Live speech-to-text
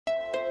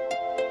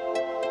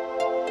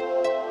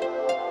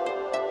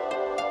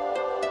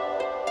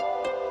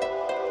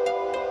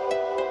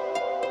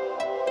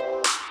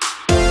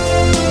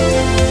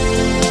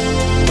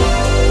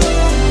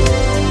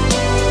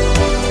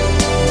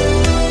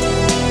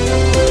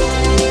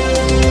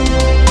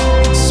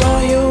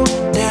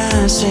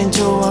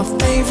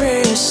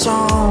favorite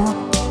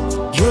song.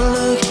 You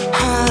look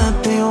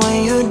happy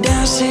when you're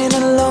dancing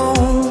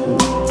alone.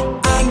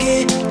 I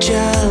get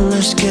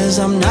jealous cause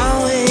I'm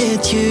not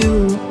with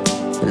you.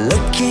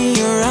 Look in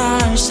your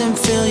eyes and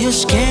feel your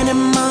skin in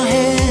my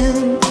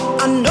hand.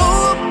 I know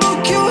I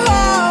broke your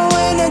heart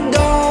when the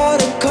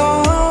daughter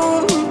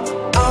come.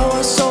 I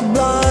was so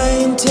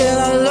blind till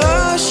I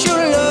lost your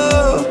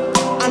love.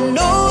 I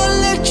know I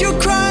let you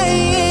cry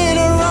and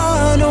I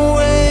run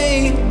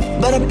away,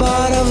 but a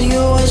part of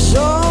you is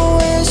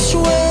always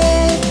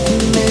with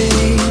me.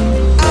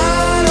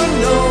 I don't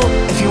know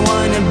if you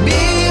wanna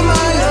be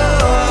my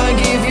love. I'll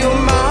give you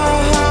my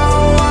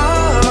heart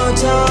one more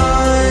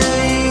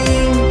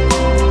time.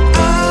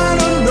 I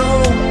don't know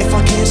if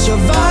I can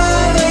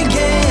survive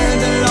again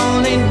the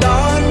lonely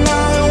dark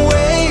night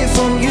away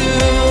from you.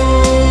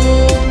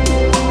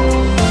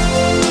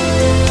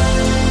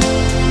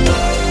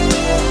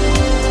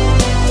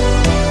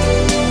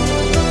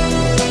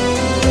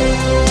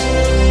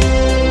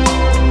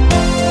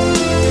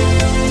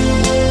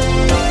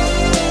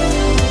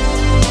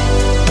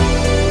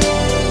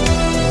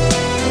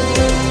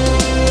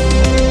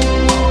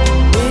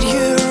 Did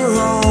you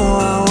wrong?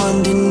 I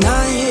won't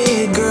deny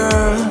it,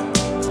 girl.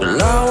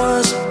 Love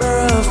was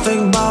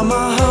perfect, but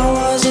my heart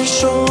wasn't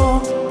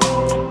sure.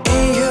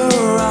 In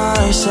your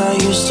eyes, I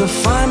used to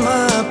find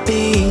my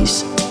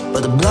peace,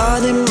 but the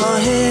blood in my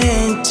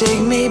hand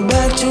take me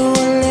back to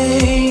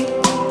LA.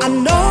 I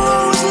know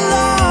I was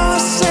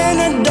lost in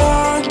the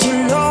dark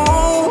too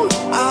long.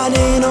 I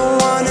didn't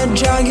wanna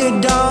drag you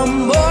down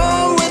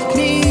more with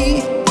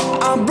me.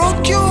 I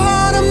broke your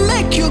heart and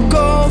make you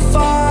go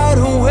far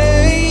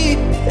away.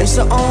 It's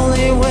the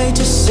only way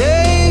to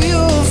save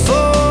you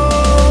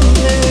from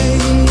me.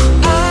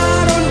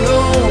 I don't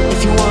know if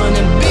you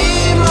wanna be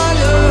my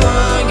love.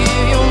 I'll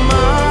give you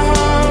my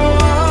heart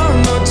one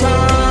more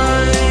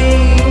time.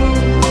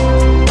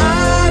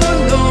 I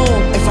don't know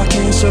if I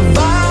can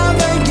survive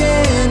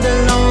again the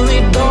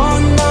lonely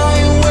dark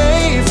night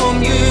away from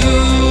you.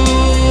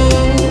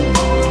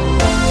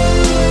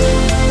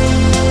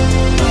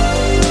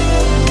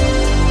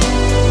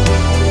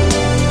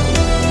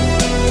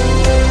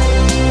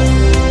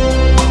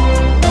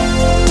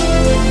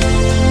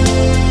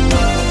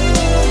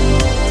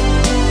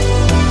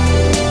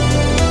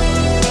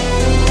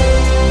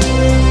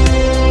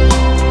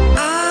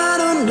 I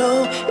don't know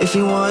if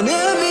you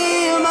wanna be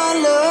my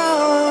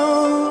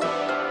love.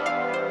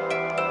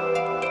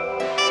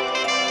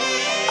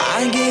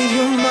 I gave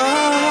you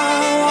my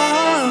heart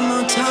one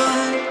more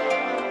time.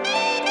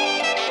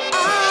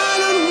 I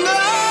don't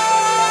know.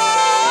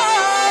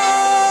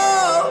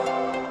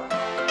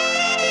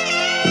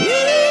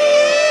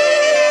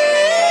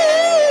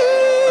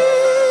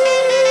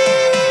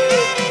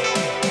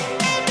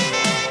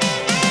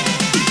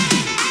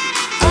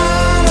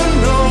 I don't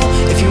know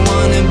if you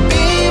wanna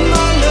be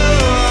my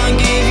love. I'll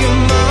give you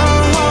my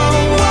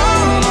heart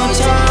one more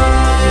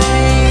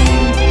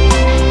time.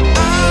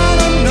 I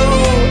don't know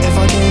if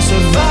I can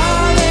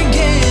survive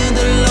again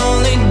the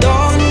lonely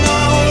dark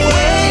night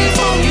away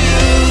from you.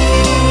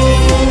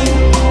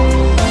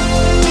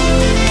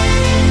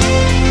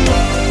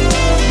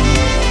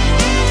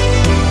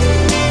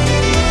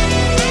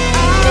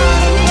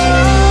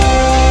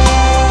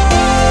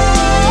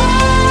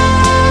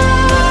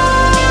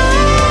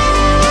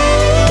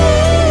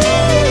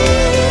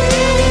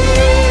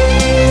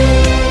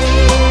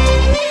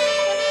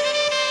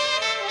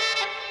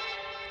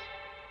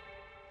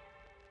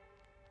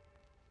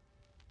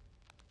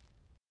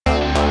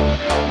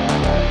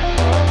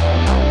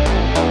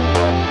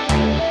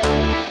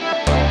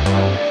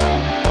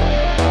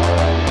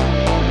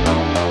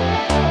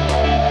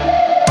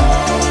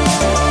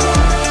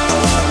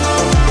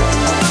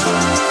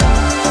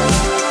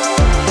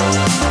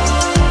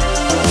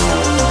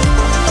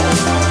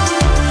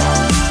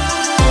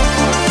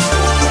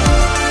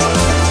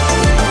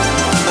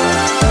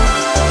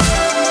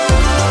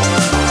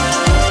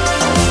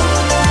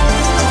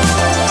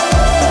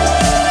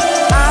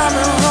 I'm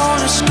a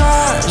rolling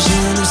scars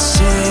in the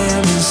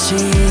seven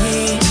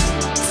seas,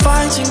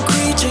 fighting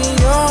creature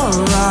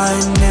you're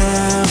right,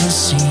 never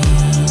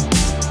seen.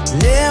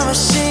 Never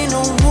seen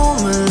a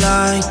woman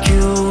like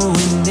you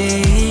in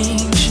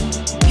age.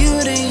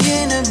 Beauty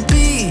and a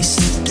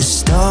beast, the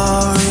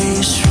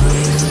story's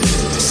real.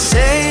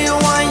 Say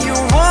what you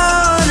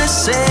wanna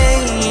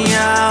say,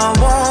 I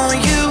want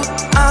you.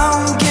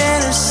 I'm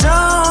getting so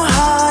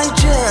high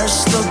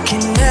just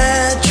looking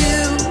at you.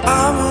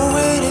 I've been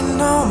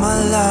waiting all my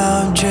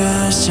life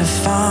just to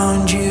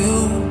find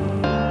you.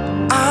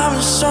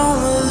 I'm so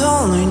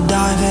lonely,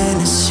 diving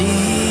to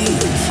sea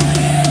for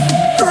you.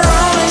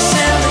 Rolling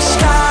seven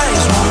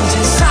skies,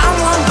 wanting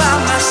someone by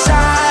my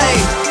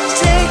side.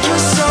 Take you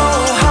so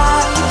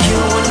high,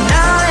 you and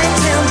I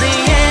till the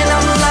end.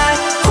 I'm like,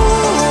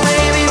 ooh,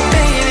 baby,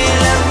 baby,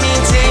 let me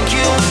take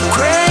you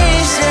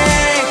crazy.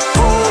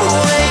 Ooh,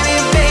 baby,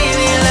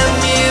 baby, let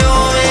me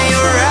over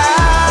your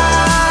eyes.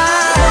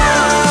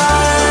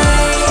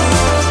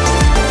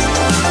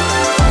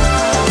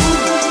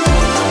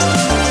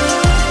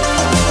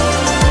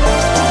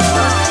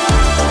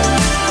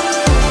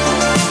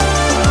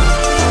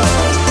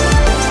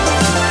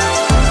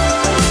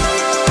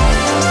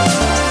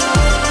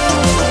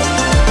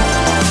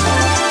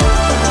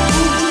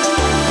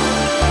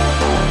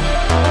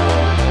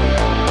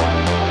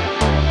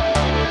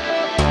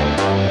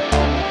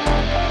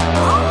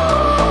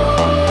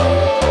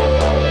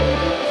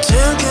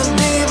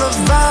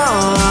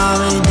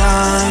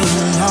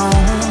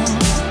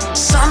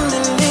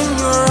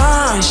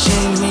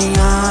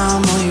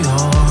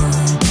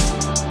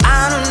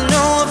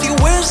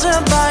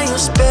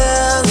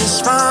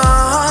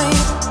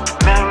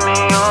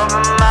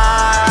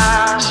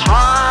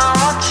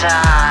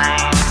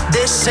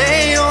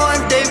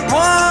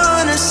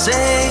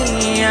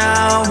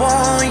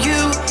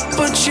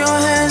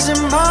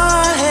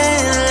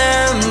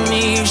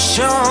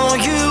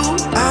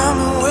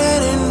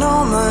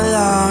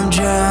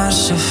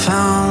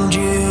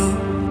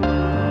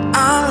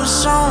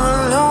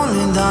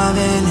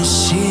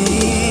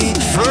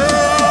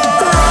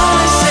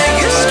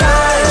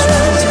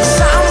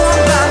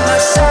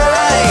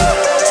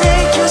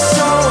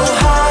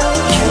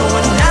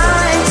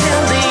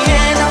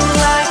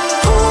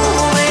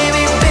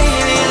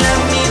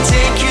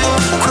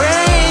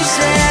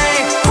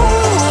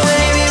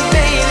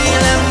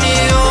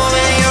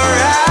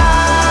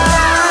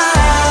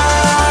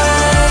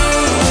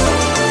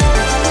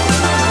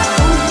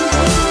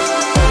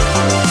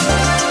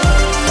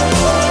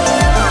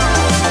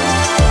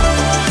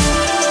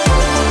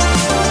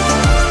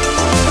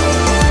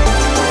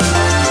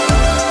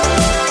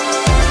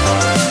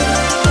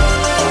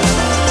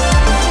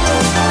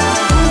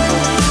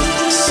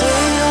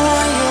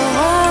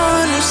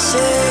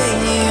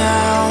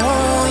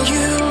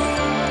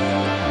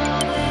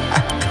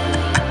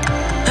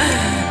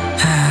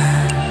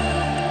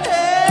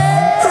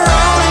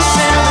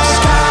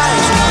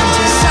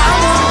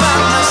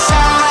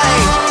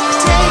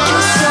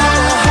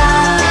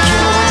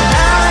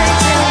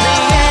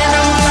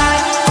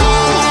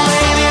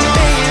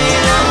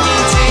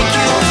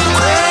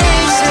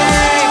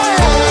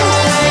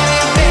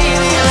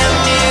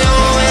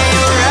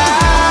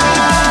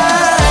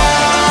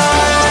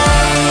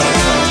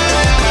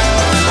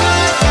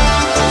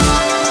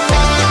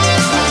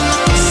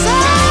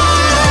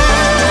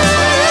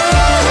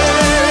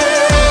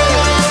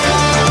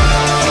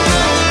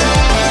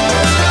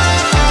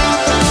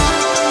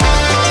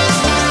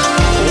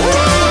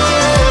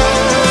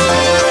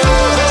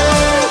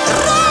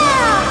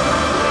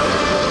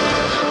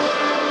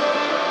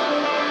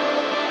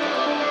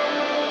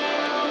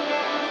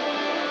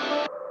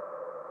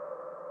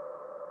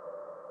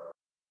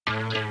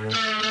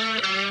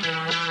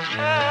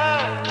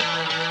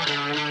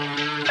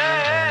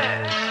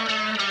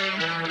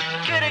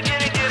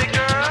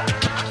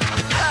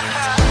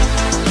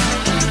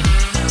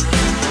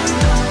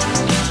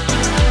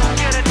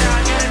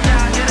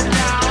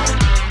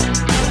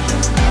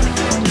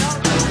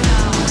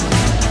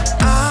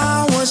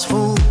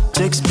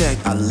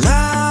 expect a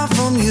lot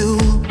from you.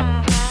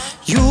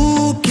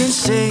 You can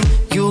say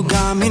you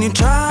got me in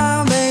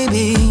trouble,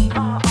 baby.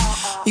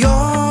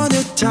 You're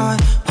the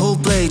type who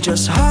play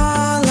just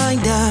hard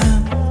like that.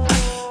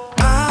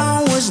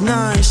 I was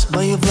nice,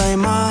 but you play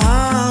my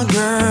heart,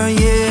 girl,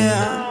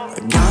 yeah.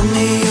 Got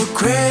me, you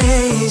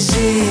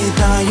crazy,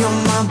 thought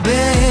you're my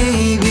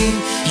baby.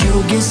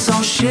 You get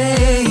so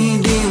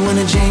shady when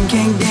a Jane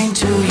can't ding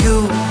to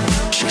you.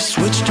 She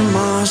switched to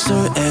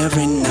monster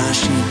every night.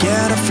 She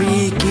get a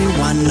freaky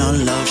one, no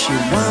love. She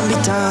won't be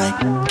tight,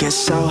 get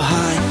so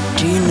high.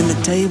 Gin on the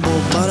table,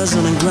 butters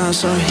on the ground.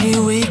 So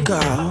here we go.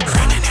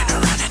 Running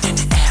in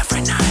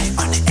every night.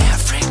 On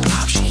every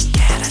club she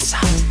get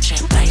inside. She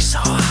plays so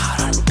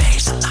hard on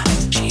bass a lot.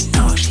 She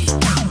knows she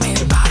got me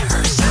by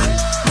her side.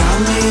 Got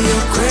me, you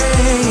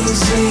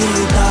crazy,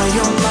 thought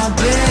you're my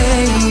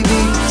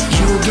baby.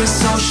 You get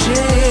so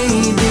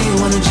shady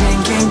when a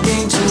Jane can't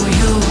ding to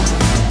you.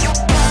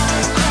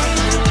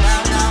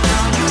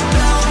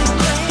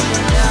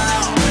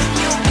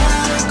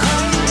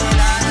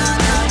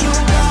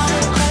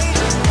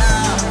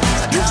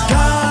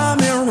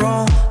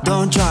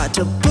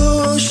 To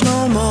push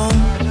no more.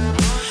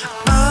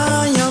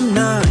 I am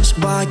nice,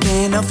 but I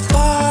can't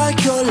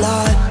afford your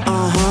life.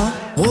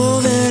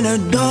 Wolf in the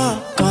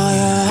dark, I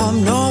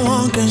am, no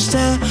one can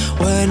stand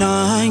when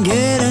I ain't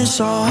getting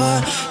so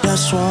hot.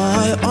 That's why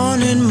I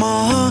own in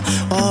my heart.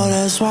 Oh,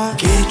 that's why I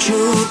get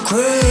you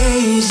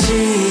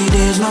crazy.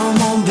 There's no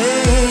more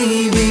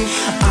baby.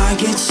 I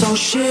get so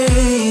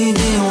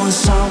shady when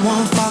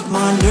someone fuck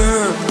my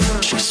nerve.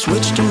 She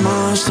switched to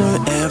monster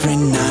every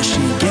night.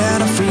 She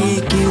get a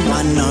freaky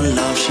one, no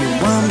love. She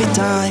won't be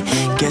tight,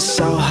 get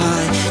so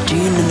high.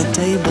 Gin on the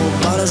table,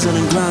 butters on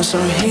the ground. So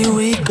here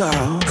we go.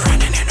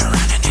 Running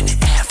in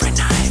every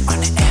night. On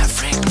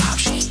every club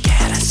she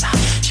get inside.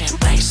 She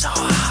plays so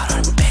hard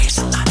on bass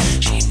a lot.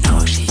 She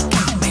knows she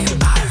got me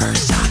by her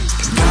side.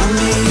 Got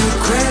me, you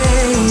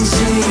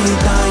crazy,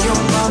 thought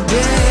you're my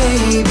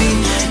baby.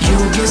 You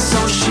get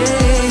so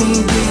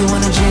shady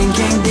when a Jane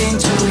can't ding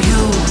to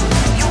you.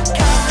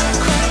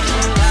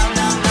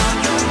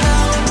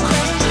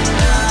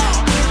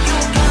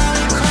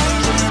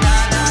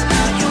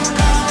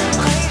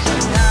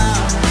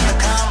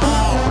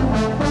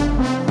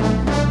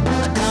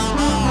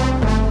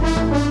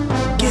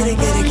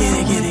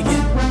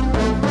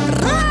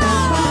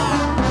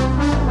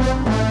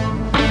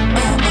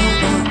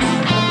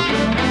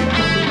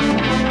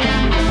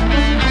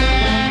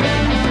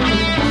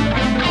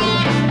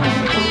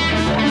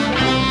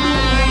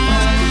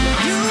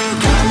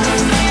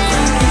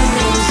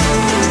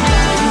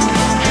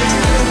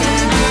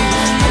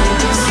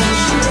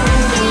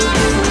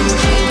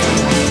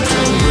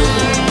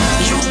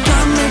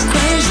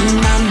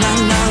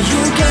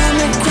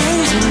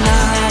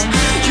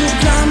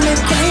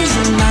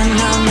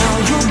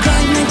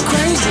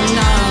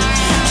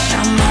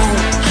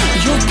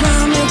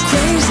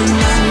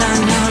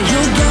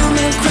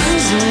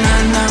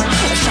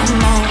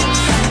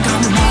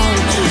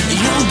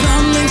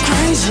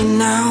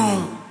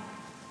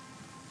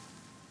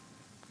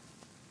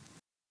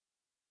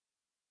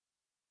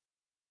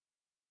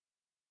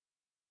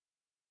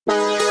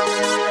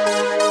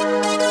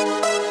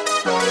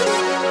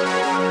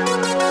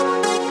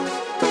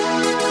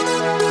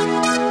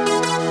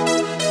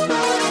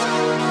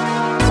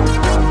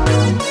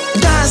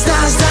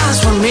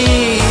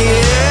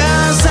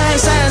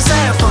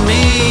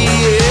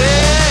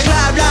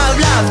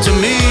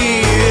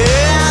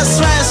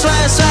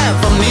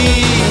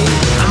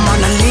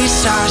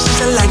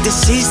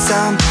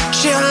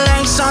 She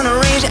legs on a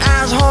reach,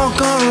 asshole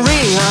can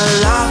read her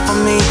love for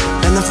me.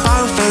 And the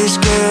fire face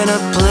good to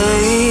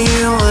play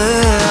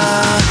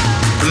with.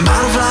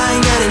 Butterfly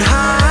getting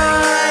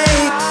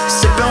high,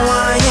 sipping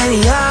wine in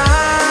the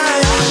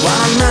eye.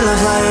 Watermelon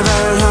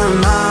flavor her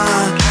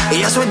mind.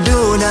 Yes, we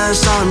do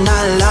dance all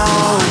night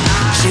long.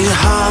 She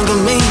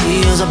hugging me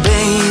as a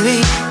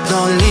baby.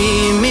 Don't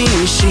leave me,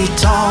 she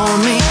told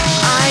me.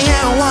 I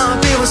ain't what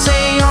people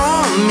say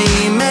on me.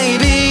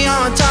 Maybe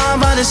on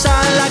top of the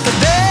side like a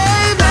baby.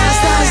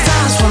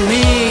 Dance for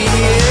me,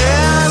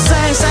 yeah.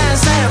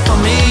 Say for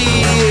me,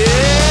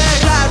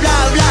 yeah.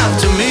 Love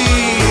to me,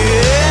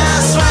 yeah.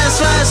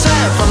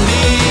 Swear for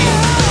me.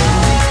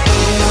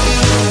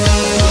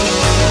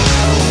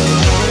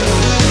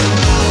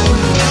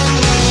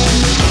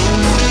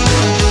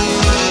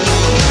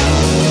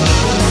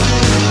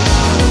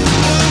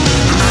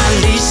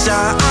 Lisa,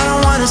 I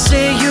don't wanna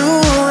see you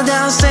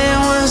dancing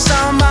with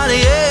somebody,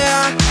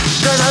 yeah.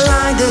 Cause I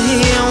like to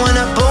hear when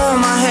I pull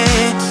my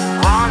hair.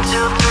 1, 2,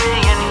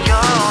 3 in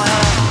your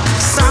head.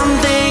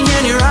 Something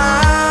in your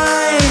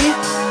eye,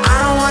 I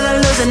don't wanna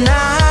lose the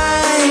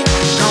night.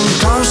 Come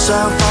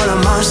closer for the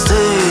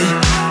mercy.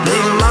 Be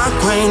my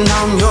queen,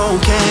 I'm your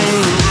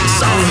king.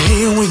 So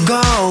here we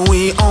go,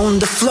 we on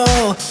the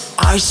floor.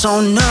 Ice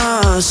on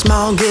us,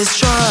 smile gets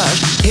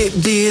trash. Hip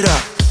it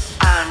up.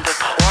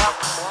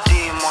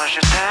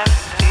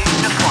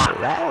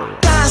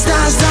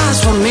 Dance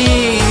for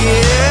me,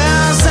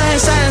 yeah.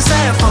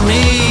 Say for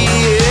me,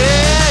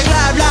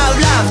 yeah.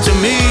 Love to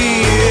me,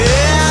 yeah.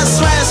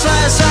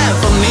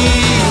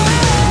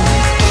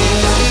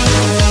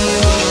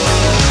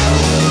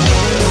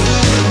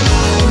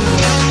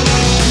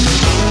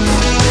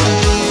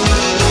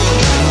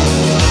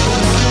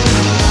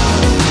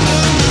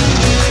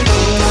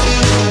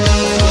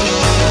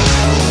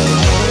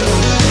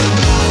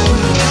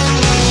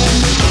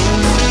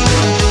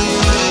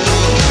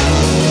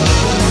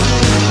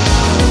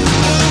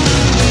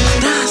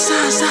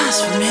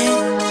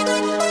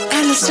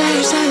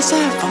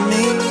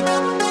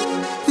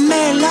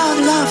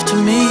 love to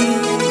me,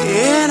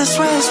 and it's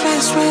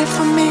wait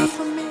for me.